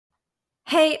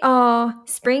Hey, all,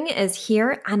 spring is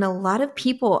here and a lot of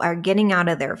people are getting out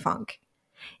of their funk.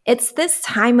 It's this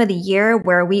time of the year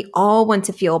where we all want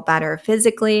to feel better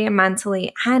physically,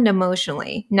 mentally, and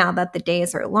emotionally now that the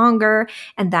days are longer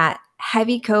and that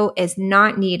heavy coat is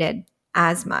not needed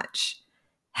as much.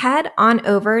 Head on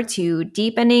over to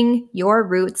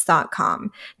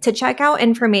deepeningyourroots.com to check out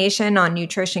information on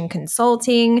nutrition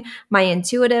consulting, my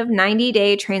intuitive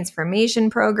 90-day transformation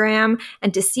program,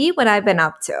 and to see what I've been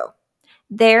up to.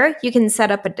 There, you can set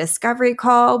up a discovery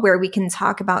call where we can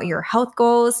talk about your health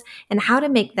goals and how to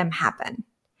make them happen.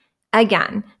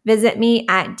 Again, visit me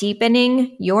at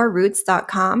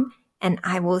deepeningyourroots.com and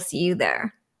I will see you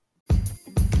there.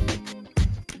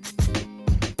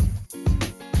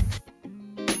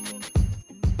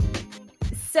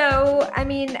 So,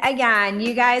 again,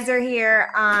 you guys are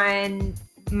here on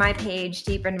my page,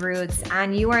 Deepen Roots,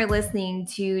 and you are listening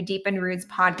to Deepen Roots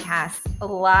podcast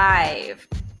live.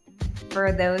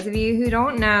 For those of you who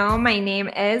don't know, my name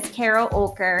is Carol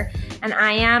Olker, and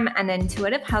I am an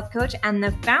intuitive health coach and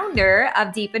the founder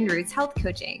of Deepen Roots Health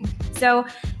Coaching. So,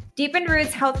 Deepen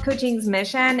Roots Health Coaching's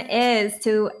mission is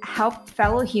to help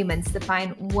fellow humans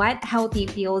define what healthy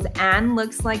feels and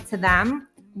looks like to them.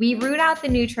 We root out the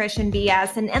nutrition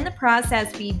BS, and in the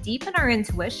process, we deepen our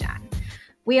intuition.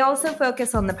 We also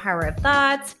focus on the power of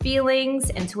thoughts, feelings,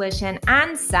 intuition,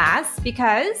 and sass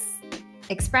because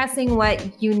expressing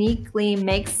what uniquely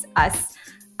makes us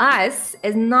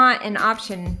is not an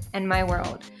option in my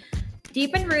world.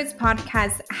 Deepen Roots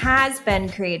podcast has been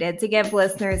created to give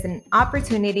listeners an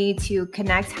opportunity to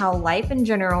connect how life in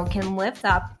general can lift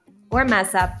up or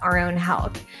mess up our own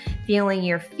health. Feeling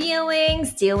your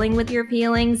feelings, dealing with your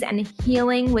feelings, and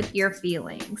healing with your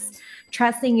feelings.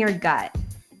 Trusting your gut.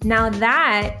 Now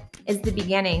that is the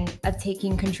beginning of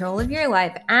taking control of your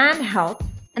life and health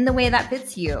in the way that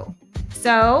fits you.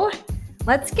 So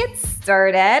let's get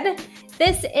started.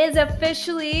 This is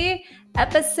officially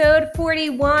episode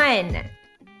 41.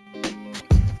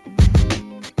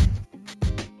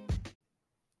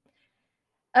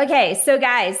 Okay, so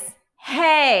guys,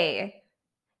 hey,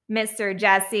 Mr.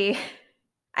 Jesse,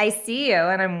 I see you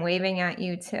and I'm waving at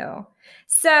you too.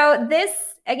 So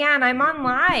again, I'm on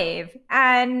live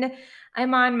and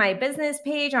I'm on my business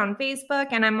page on Facebook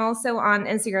and I'm also on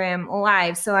Instagram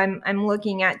live. So I'm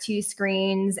looking at two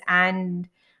screens and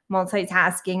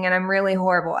multitasking and I'm really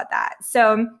horrible at that.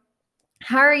 So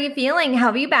how are you feeling? How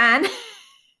have you been?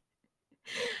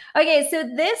 Okay, so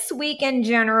this week in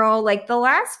general, like the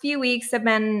last few weeks have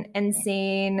been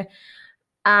insane.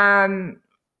 They've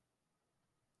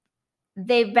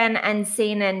been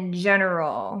insane in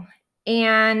general.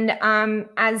 And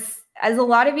as a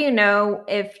lot of you know,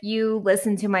 if you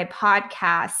listen to my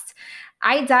podcast,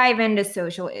 I dive into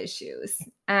social issues.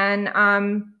 And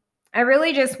I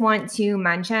really just want to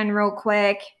mention real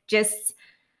quick just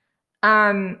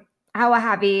how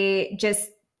heavy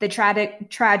just the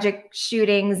tragic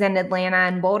shootings in Atlanta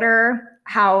and Boulder,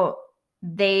 how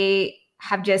they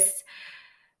have just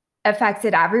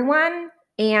affected everyone.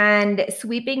 And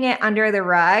sweeping it under the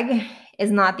rug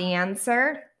is not the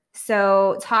answer.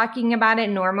 So talking about it,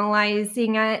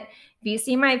 normalizing it. If you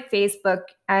see my Facebook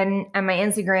and my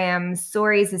Instagram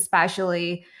stories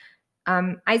especially,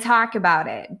 I talk about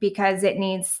it because it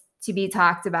needs to be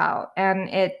talked about. And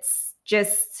it's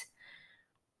just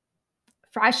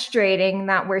frustrating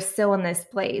that we're still in this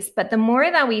place. But the more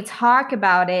that we talk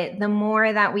about it, the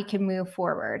more that we can move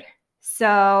forward.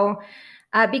 So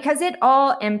because it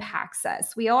all impacts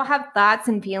us. We all have thoughts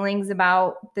and feelings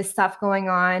about the stuff going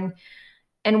on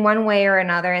in one way or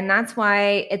another. And that's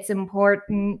why it's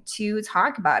important to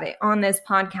talk about it on this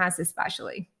podcast,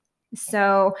 especially.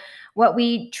 So what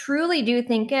we truly do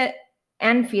think it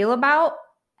and feel about,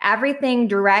 everything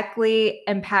directly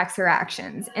impacts our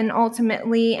actions and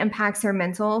ultimately impacts our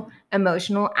mental,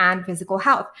 emotional, and physical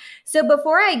health. So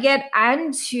before I get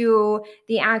into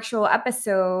the actual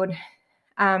episode,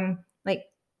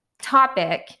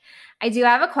 topic, I do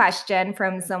have a question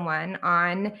from someone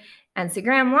on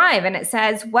Instagram Live, and it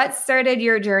says, what started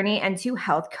your journey into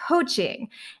health coaching?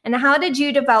 And how did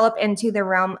you develop into the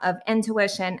realm of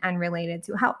intuition and related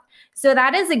to health? So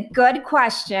that is a good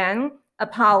question,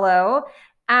 Apollo.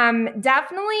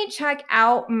 Definitely check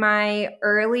out my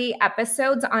early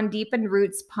episodes on Deepen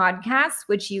Roots podcast,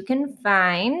 which you can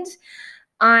find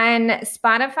on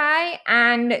Spotify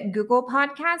and Google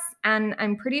Podcasts, and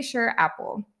I'm pretty sure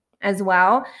Apple as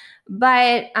well.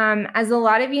 But as a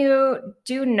lot of you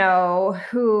do know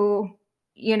who,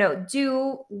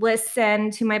 do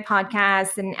listen to my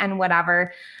podcast and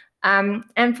whatever.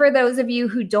 And for those of you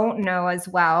who don't know as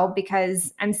well,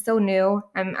 because I'm still new,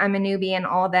 I'm a newbie in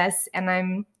all this, and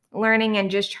I'm learning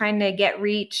and just trying to get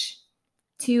reach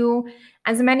to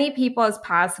as many people as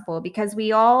possible, because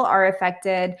we all are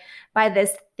affected by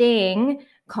this thing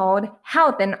called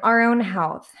health and our own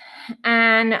health.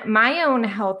 And my own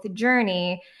health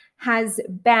journey has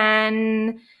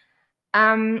been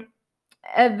a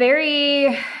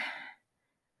very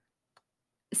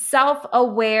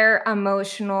self-aware,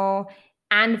 emotional,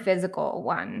 and physical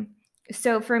one.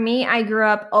 So for me, I grew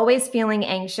up always feeling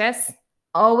anxious,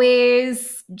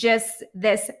 always just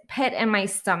this pit in my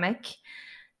stomach,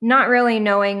 not really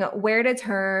knowing where to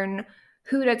turn,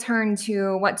 who to turn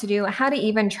to, what to do, how to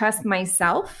even trust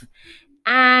myself.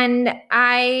 And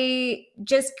I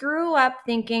just grew up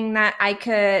thinking that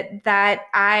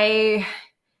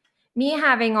me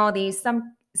having all these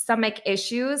stomach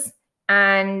issues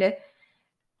and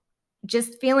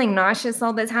just feeling nauseous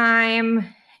all the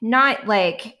time, not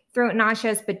like throat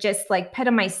nauseous, but just like pit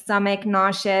of my stomach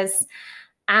nauseous,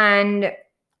 and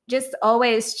just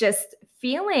always just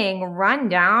feeling run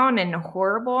down and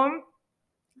horrible.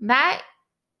 That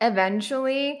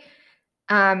eventually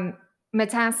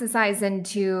metastasized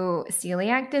into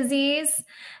celiac disease.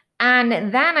 And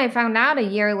then I found out a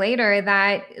year later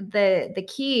that the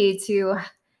key to,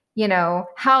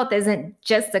 health isn't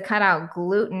just to cut out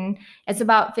gluten. It's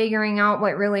about figuring out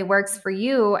what really works for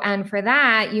you. And for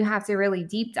that, you have to really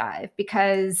deep dive,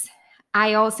 because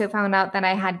I also found out that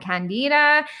I had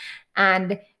Candida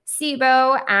and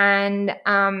SIBO, and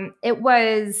it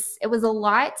was a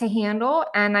lot to handle.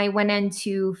 And I went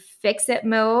into fix-it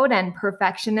mode and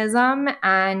perfectionism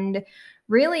and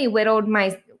really whittled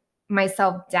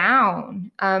myself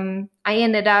down. I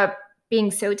ended up being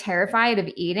so terrified of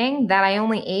eating that I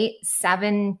only ate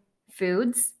 7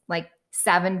 foods, like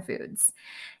 7 foods.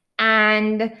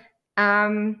 And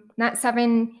not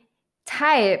 7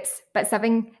 types, but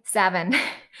 7.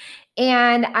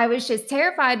 And I was just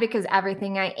terrified because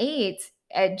everything I ate,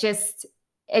 it just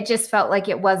felt like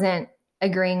it wasn't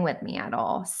agreeing with me at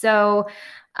all. So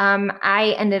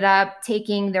I ended up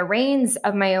taking the reins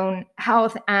of my own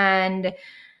health and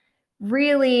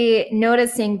really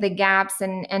noticing the gaps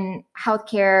in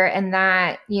healthcare, and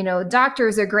that,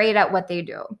 doctors are great at what they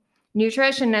do.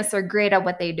 Nutritionists are great at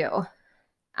what they do.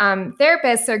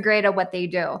 Therapists are great at what they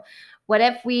do. What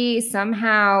if we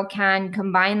somehow can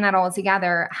combine that all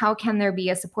together? How can there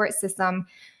be a support system?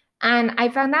 And I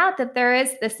found out that there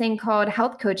is this thing called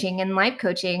health coaching and life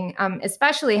coaching,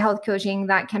 especially health coaching,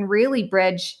 that can really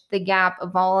bridge the gap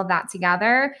of all of that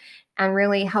together and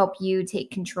really help you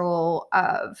take control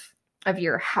of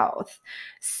your health.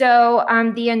 So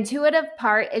the intuitive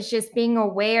part is just being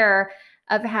aware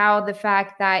of how the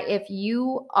fact that if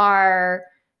you are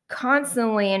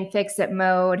constantly in fix-it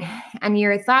mode and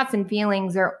your thoughts and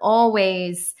feelings are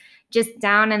always just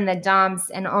down in the dumps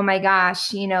and, oh my gosh,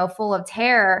 full of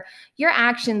terror, your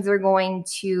actions are going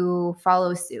to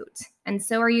follow suit. And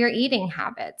so are your eating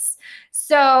habits.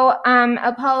 So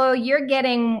Apollo, you're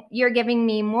giving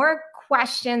me more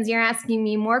questions. You're asking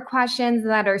me more questions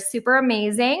that are super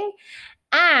amazing.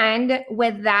 And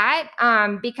with that,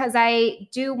 because I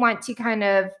do want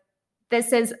to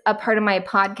this is a part of my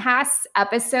podcast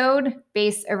episode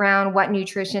based around what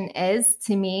nutrition is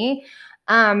to me.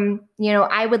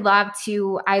 I would love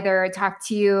to either talk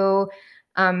to you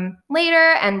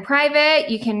later and private.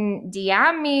 You can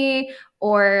DM me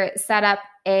or set up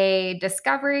a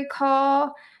discovery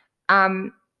call.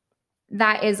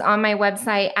 That is on my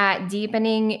website at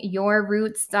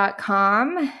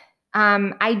deepeningyourroots.com.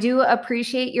 I do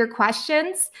appreciate your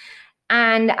questions.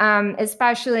 And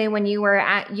especially when you're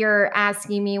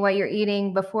asking me what you're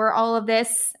eating before all of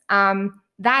this,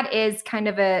 that is kind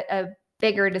of a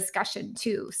bigger discussion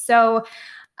too. So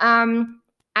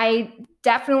I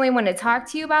definitely want to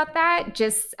talk to you about that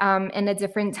just in a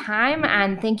different time.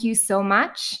 And thank you so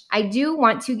much. I do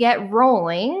want to get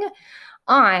rolling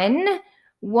on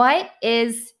what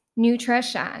is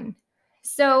nutrition.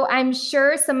 So I'm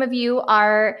sure some of you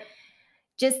are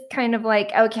just kind of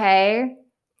like, okay,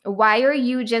 why are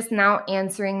you just now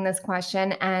answering this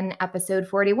question in episode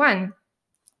 41?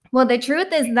 Well, the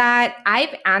truth is that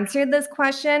I've answered this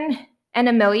question in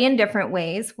a million different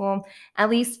ways. Well, at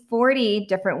least 40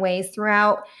 different ways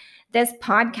throughout this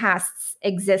podcast's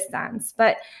existence.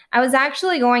 But I was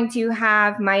actually going to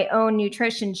have my own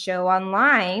nutrition show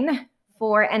online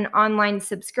for an online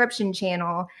subscription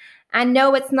channel. And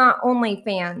no, it's not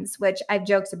OnlyFans, which I've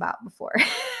joked about before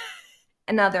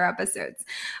in other episodes.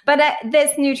 But at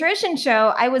this nutrition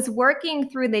show, I was working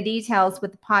through the details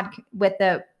with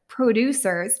the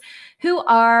producers, who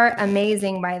are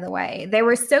amazing, by the way. They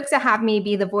were stoked to have me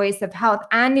be the voice of health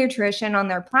and nutrition on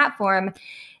their platform.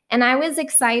 And I was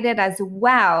excited as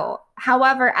well.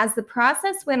 However, as the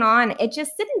process went on, it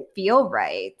just didn't feel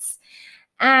right.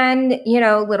 And,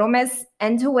 Little Miss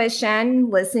Intuition,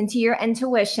 listen to your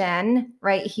intuition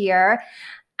right here.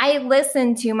 I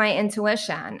listened to my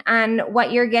intuition. And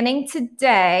what you're getting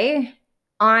today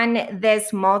on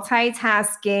this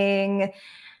multitasking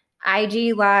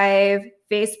IG Live,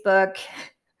 Facebook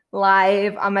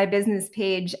Live on my business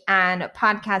page and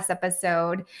podcast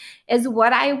episode is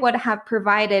what I would have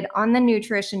provided on the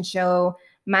nutrition show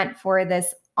meant for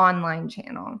this online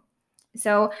channel.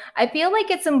 So I feel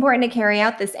like it's important to carry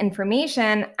out this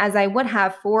information as I would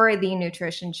have for the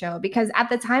nutrition show, because at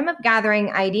the time of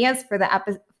gathering ideas for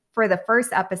the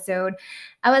first episode,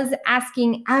 I was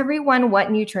asking everyone what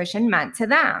nutrition meant to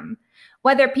them.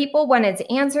 Whether people wanted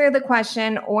to answer the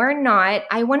question or not,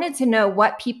 I wanted to know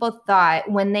what people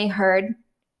thought when they heard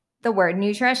the word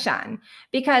nutrition,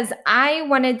 because I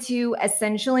wanted to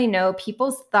essentially know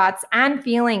people's thoughts and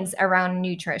feelings around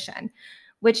nutrition,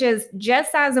 which is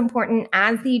just as important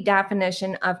as the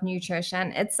definition of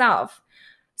nutrition itself.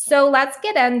 So let's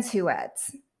get into it.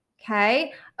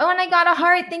 Okay. Oh, and I got a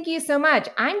heart. Thank you so much.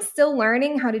 I'm still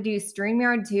learning how to do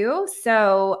StreamYard too.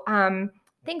 So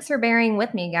thanks for bearing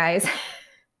with me, guys.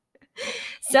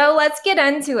 So let's get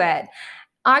into it.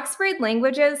 Oxford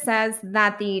Languages says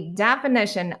that the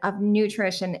definition of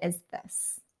nutrition is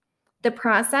this: the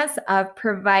process of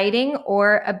providing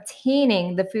or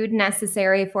obtaining the food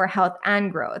necessary for health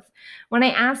and growth. When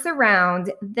I asked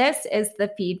around, this is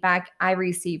the feedback I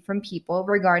received from people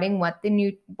regarding what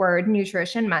the word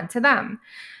nutrition meant to them.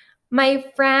 My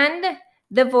friend,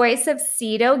 the voice of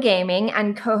Cedo Gaming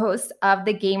and co-host of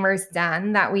The Gamer's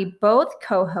Den that we both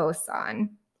co-host on,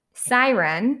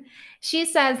 Siren, she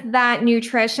says that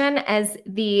nutrition is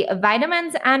the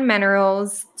vitamins and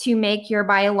minerals to make your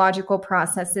biological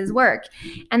processes work,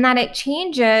 and that it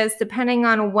changes depending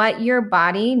on what your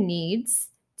body needs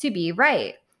to be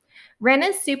right. Ren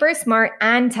is super smart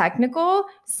and technical,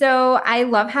 so I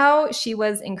love how she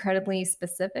was incredibly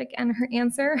specific in her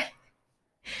answer.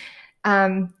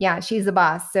 Yeah, she's a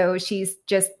boss, so she's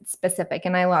just specific,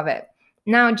 and I love it.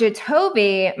 Now,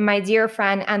 Jatovi, my dear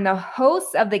friend and the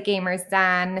host of The Gamer's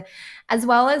Den, as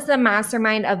well as the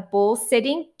mastermind of Bull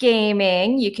Sitting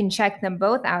Gaming, you can check them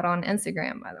both out on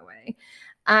Instagram, by the way.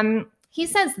 He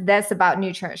says this about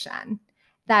nutrition,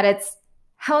 that it's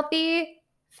healthy,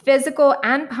 physical,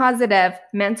 and positive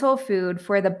mental food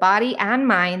for the body and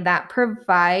mind that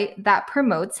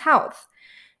promotes health.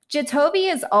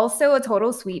 Jatovi is also a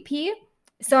total sweet pea,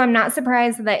 so I'm not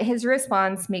surprised that his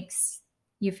response makes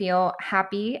you feel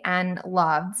happy and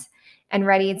loved and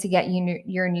ready to get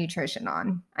your nutrition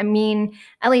on. I mean,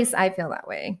 at least I feel that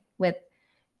way with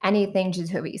anything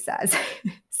Jatovi says.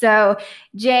 So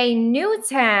Jay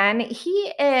Newton,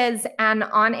 he is an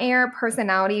on-air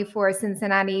personality for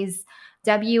Cincinnati's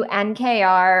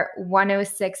WNKR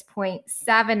 106.7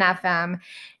 FM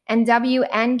and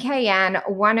WNKN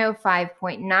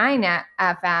 105.9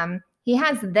 FM. He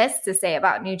has this to say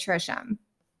about nutrition: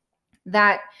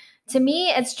 that to me,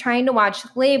 it's trying to watch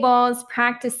labels,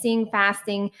 practicing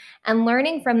fasting, and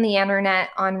learning from the internet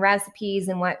on recipes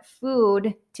and what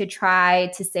food to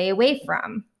try to stay away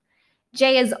from.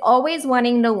 Jay is always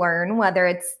wanting to learn, whether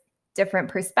it's different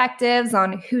perspectives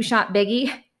on who shot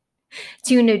Biggie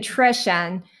to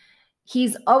nutrition.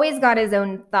 He's always got his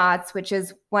own thoughts, which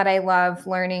is what I love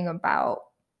learning about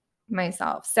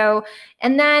myself. So,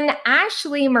 and then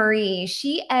Ashley Marie,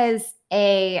 she is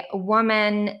a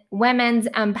women's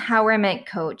empowerment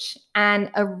coach and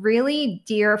a really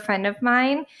dear friend of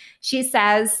mine. She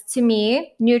says to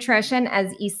me, nutrition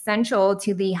is essential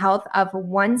to the health of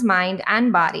one's mind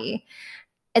and body.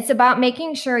 It's about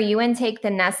making sure you intake the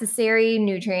necessary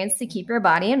nutrients to keep your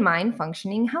body and mind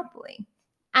functioning healthily.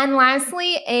 And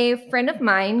lastly, a friend of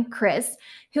mine, Chris,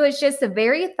 who is just a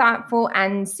very thoughtful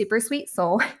and super sweet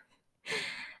soul.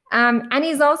 And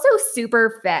he's also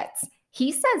super fit.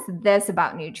 He says this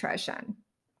about nutrition: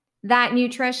 that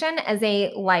nutrition is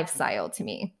a lifestyle to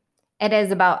me. It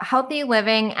is about healthy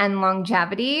living and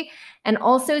longevity, and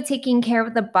also taking care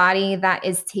of the body that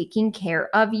is taking care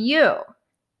of you.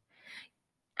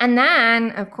 And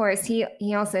then, of course, he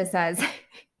also says,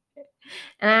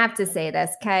 and I have to say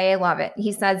this, okay, I love it.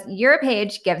 He says, your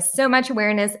page gives so much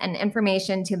awareness and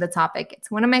information to the topic. It's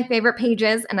one of my favorite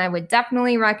pages, and I would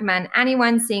definitely recommend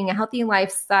anyone seeking a healthy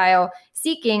lifestyle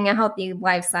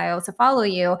to follow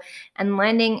you and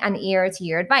lending an ear to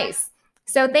your advice.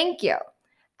 So thank you.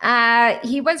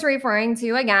 He was referring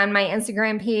to, again, my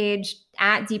Instagram page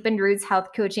at Deepened Roots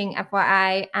Health Coaching,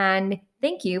 FYI. And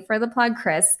thank you for the plug,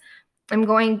 Chris. I'm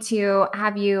going to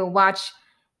have you watch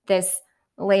this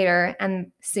later,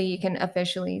 and so you can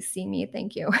officially see me.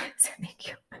 Thank you. So thank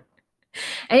you.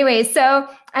 Anyway, so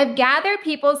I've gathered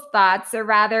people's thoughts, or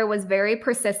rather was very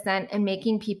persistent in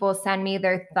making people send me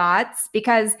their thoughts,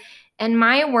 because in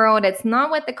my world, it's not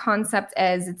what the concept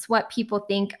is, it's what people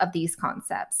think of these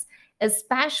concepts,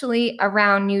 especially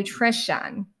around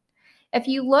nutrition. If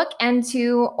you look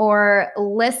into or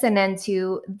listen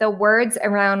into the words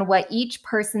around what each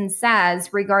person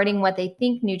says regarding what they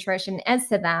think nutrition is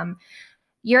to them,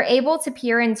 you're able to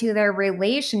peer into their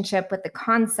relationship with the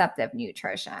concept of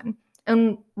nutrition.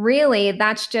 And really,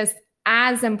 that's just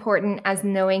as important as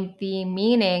knowing the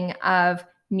meaning of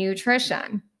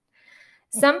nutrition.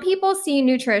 Some people see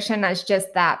nutrition as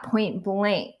just that, point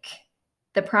blank,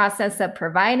 the process of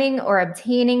providing or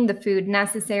obtaining the food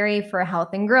necessary for health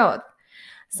and growth.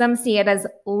 Some see it as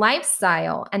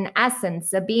lifestyle, an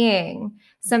essence, a being.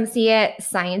 Some see it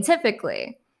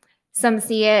scientifically. Some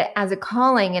see it as a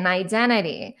calling, an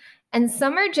identity. And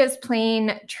some are just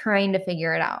plain trying to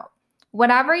figure it out.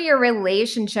 Whatever your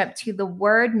relationship to the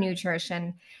word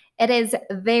nutrition, it is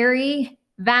very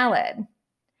valid.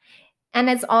 And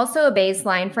it's also a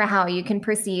baseline for how you can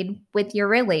proceed with your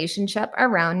relationship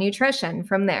around nutrition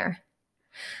from there.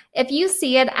 If you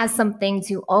see it as something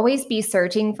to always be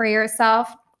searching for yourself,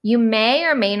 you may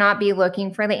or may not be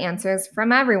looking for the answers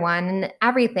from everyone and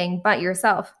everything but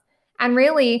yourself. And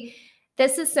really,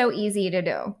 this is so easy to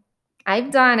do.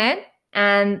 I've done it,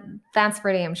 and that's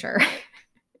for damn sure.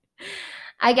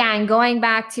 Again, going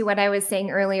back to what I was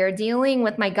saying earlier, dealing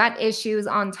with my gut issues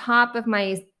on top of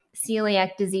my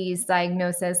celiac disease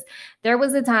diagnosis, there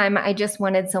was a time I just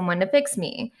wanted someone to fix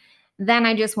me. Then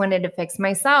I just wanted to fix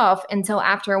myself, until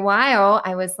after a while,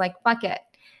 I was like, fuck it.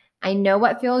 I know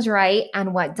what feels right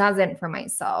and what doesn't for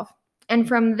myself. And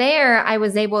from there, I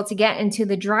was able to get into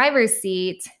the driver's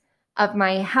seat of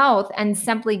my health and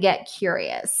simply get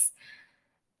curious.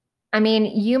 I mean,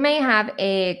 you may have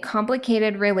a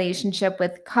complicated relationship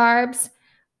with carbs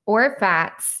or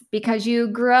fats because you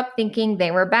grew up thinking they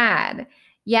were bad,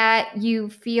 yet you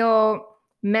feel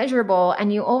miserable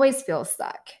and you always feel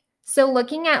stuck. So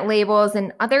looking at labels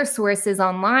and other sources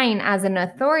online as an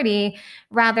authority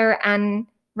rather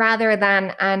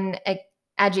than an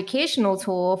educational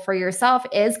tool for yourself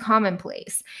is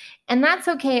commonplace. And that's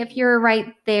okay if you're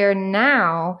right there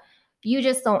now. You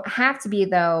just don't have to be,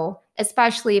 though,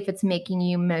 especially if it's making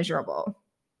you miserable.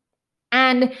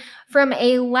 And from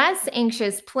a less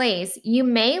anxious place, you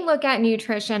may look at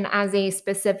nutrition as a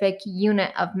specific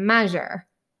unit of measure.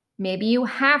 Maybe you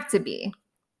have to be.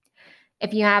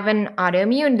 If you have an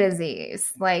autoimmune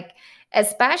disease, like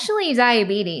especially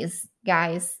diabetes,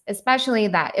 guys, especially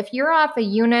that. If you're off a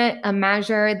unit, a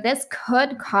measure, this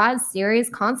could cause serious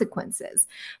consequences.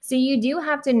 So you do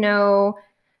have to know.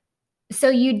 So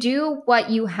you do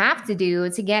what you have to do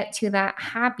to get to that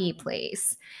happy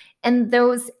place. In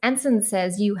those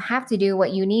instances, you have to do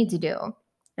what you need to do.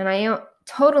 And I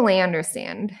totally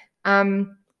understand,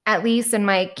 at least in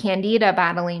my candida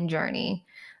battling journey.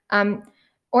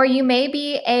 Or you may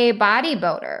be a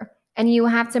bodybuilder and you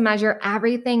have to measure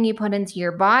everything you put into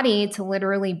your body to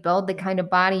literally build the kind of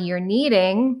body you're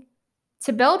needing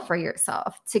to build for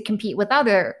yourself, to compete with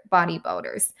other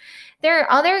bodybuilders. There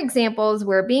are other examples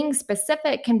where being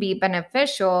specific can be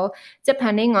beneficial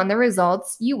depending on the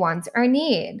results you want or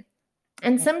need.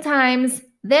 And sometimes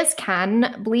this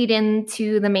can bleed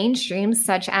into the mainstream,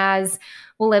 such as,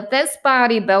 well, if this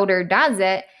bodybuilder does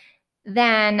it,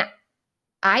 then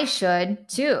I should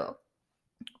too.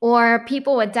 Or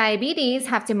people with diabetes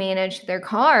have to manage their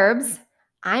carbs.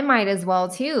 I might as well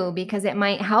too, because it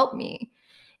might help me.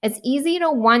 It's easy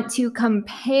to want to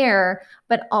compare,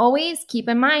 but always keep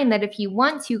in mind that if you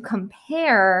want to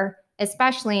compare,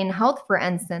 especially in health, for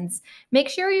instance, make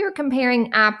sure you're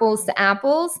comparing apples to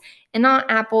apples and not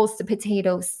apples to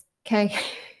potatoes, okay?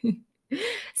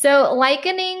 So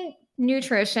likening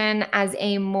nutrition as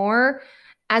more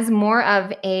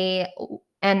of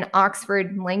an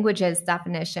Oxford Languages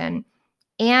definition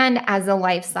and as a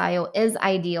lifestyle is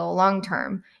ideal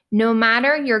long-term. No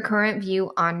matter your current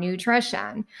view on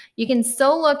nutrition, you can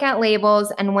still look at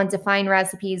labels and want to find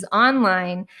recipes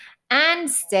online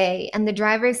and stay in the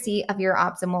driver's seat of your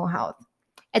optimal health.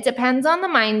 It depends on the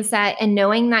mindset and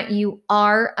knowing that you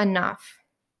are enough.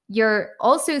 You're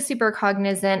also super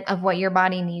cognizant of what your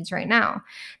body needs right now.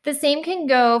 The same can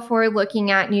go for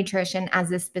looking at nutrition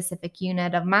as a specific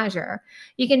unit of measure.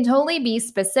 You can totally be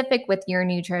specific with your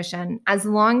nutrition as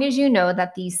long as you know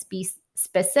that these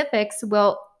specifics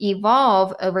will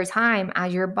evolve over time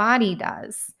as your body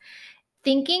does.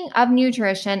 Thinking of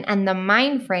nutrition and the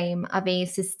mind frame of a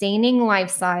sustaining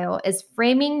lifestyle is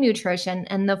framing nutrition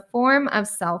in the form of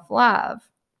self-love.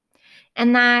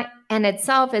 And that in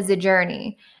itself is a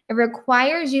journey. It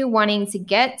requires you wanting to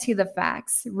get to the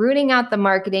facts, rooting out the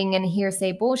marketing and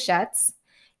hearsay bullshits,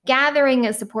 gathering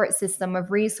a support system of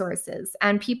resources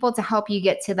and people to help you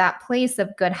get to that place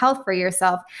of good health for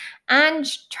yourself, and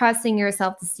trusting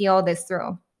yourself to see all this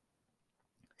through.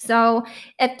 So,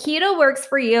 if keto works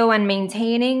for you and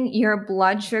maintaining your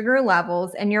blood sugar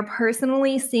levels and you're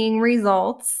personally seeing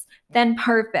results, then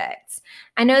perfect.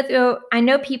 I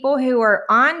know people who are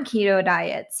on keto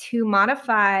diets who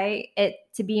modify it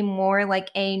to be more like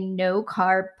a no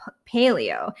carb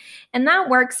paleo, and that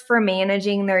works for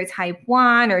managing their type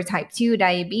 1 or type 2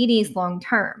 diabetes long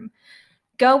term.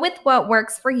 Go with what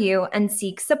works for you and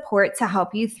seek support to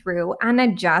help you through and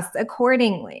adjust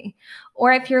accordingly.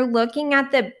 Or if you're looking at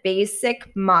the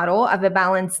basic model of a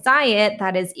balanced diet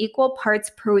that is equal parts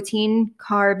protein,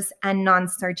 carbs, and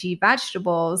non-starchy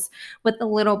vegetables with a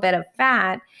little bit of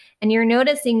fat, and you're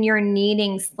noticing you're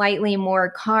needing slightly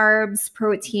more carbs,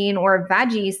 protein, or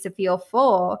veggies to feel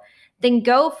full, then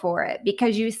go for it,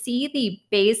 because you see the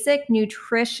basic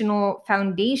nutritional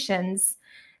foundations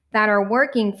that are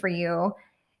working for you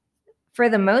for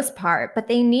the most part, but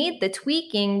they need the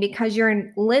tweaking because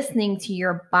you're listening to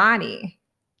your body.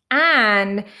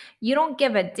 And you don't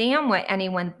give a damn what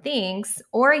anyone thinks,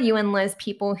 or you enlist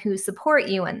people who support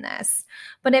you in this.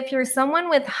 But if you're someone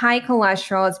with high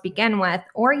cholesterol to begin with,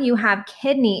 or you have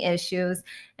kidney issues,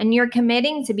 and you're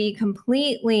committing to be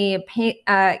completely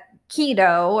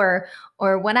keto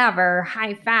or whatever,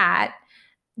 high fat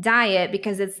diet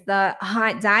because it's the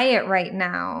hot diet right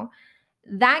now,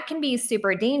 that can be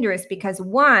super dangerous because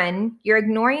 1, you're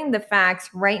ignoring the facts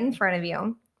right in front of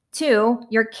you. 2,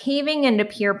 you're caving into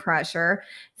peer pressure.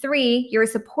 3, your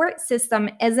support system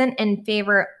isn't in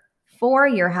favor for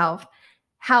your health.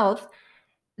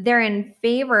 They're in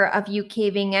favor of you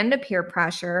caving into peer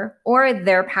pressure or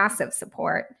their passive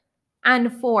support.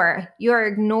 And 4, you're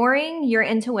ignoring your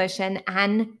intuition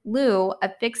in lieu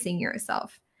of fixing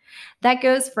yourself. That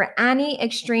goes for any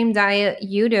extreme diet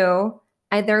you do,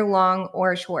 either long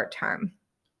or short term.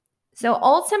 So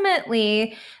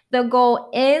ultimately, the goal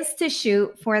is to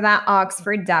shoot for that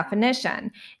Oxford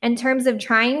definition in terms of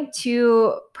trying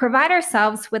to provide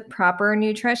ourselves with proper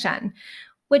nutrition.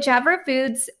 Whichever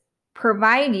foods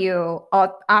provide you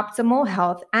optimal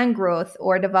health and growth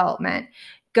or development,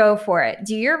 go for it.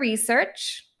 Do your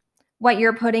research, what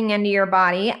you're putting into your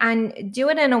body, and do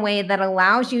it in a way that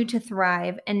allows you to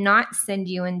thrive and not send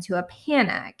you into a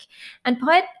panic. And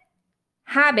put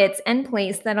habits in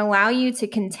place that allow you to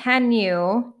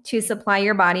continue to supply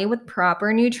your body with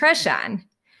proper nutrition.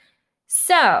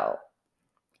 So,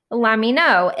 let me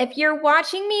know if you're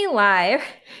watching me live.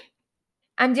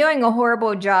 I'm doing a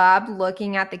horrible job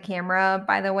looking at the camera,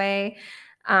 by the way.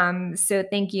 So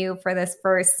thank you for this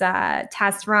first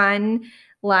test run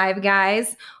live,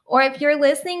 guys. Or if you're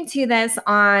listening to this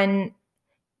on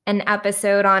an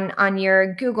episode on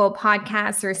your Google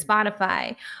Podcasts or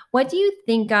Spotify, what do you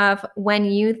think of when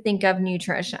you think of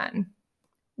nutrition?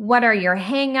 What are your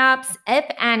hangups, if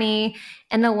any,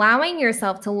 and allowing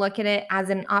yourself to look at it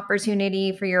as an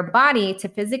opportunity for your body to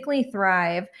physically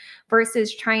thrive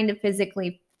versus trying to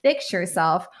physically fix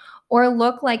yourself or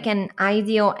look like an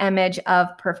ideal image of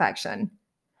perfection?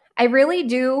 I really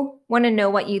do want to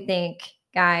know what you think,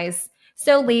 guys.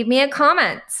 So leave me a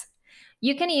comment.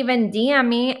 You can even DM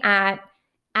me at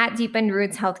Deepened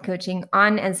Roots Health Coaching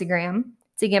on Instagram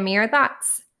to give me your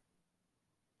thoughts.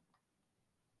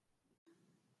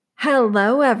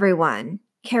 Hello, everyone.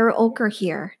 Kara Olker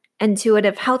here,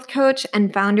 intuitive health coach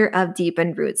and founder of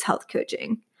Deepened Roots Health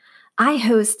Coaching. I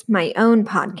host my own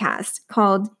podcast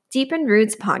called Deepened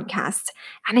Roots Podcast,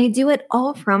 and I do it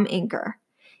all from Anchor.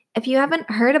 If you haven't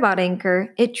heard about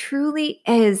Anchor, it truly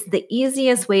is the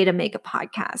easiest way to make a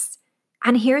podcast.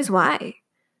 And here's why.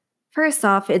 First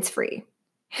off, it's free.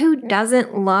 Who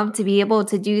doesn't love to be able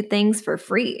to do things for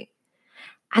free?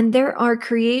 And there are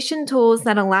creation tools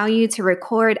that allow you to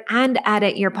record and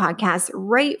edit your podcast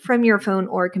right from your phone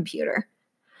or computer.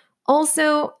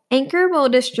 Also, Anchor will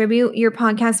distribute your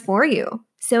podcast for you,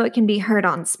 so it can be heard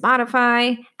on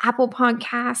Spotify, Apple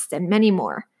Podcasts, and many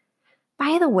more.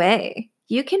 By the way,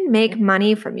 you can make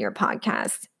money from your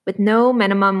podcast with no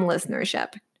minimum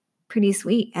listenership. Pretty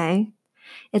sweet, eh?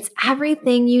 It's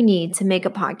everything you need to make a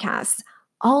podcast,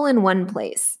 all in one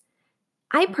place.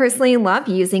 I personally love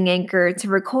using Anchor to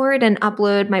record and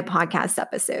upload my podcast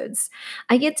episodes.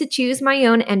 I get to choose my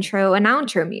own intro and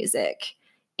outro music.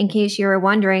 In case you were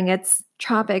wondering, it's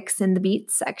Tropics in the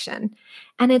Beats section.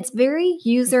 And it's very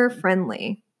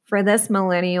user-friendly for this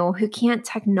millennial who can't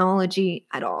technology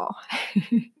at all.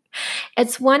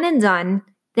 It's one and done,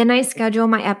 Then I schedule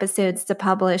my episodes to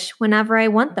publish whenever I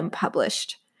want them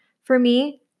published. For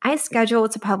me, I schedule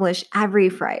to publish every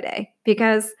Friday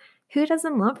because who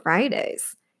doesn't love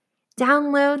Fridays?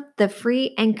 Download the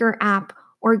free Anchor app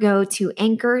or go to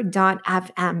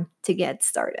anchor.fm to get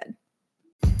started.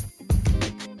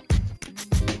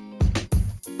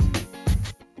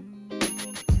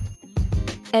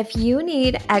 If you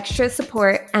need extra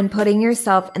support and putting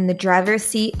yourself in the driver's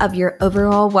seat of your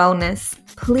overall wellness,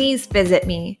 please visit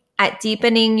me at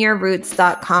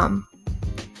deepeningyourroots.com.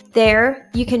 There,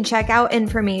 you can check out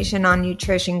information on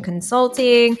nutrition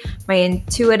consulting, my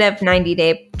intuitive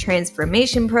 90-day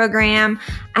transformation program,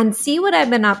 and see what I've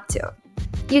been up to.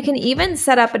 You can even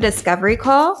set up a discovery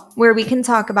call where we can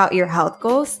talk about your health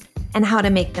goals and how to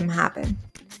make them happen.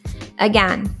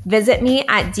 Again, visit me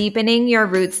at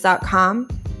deepeningyourroots.com,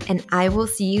 and I will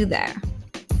see you there.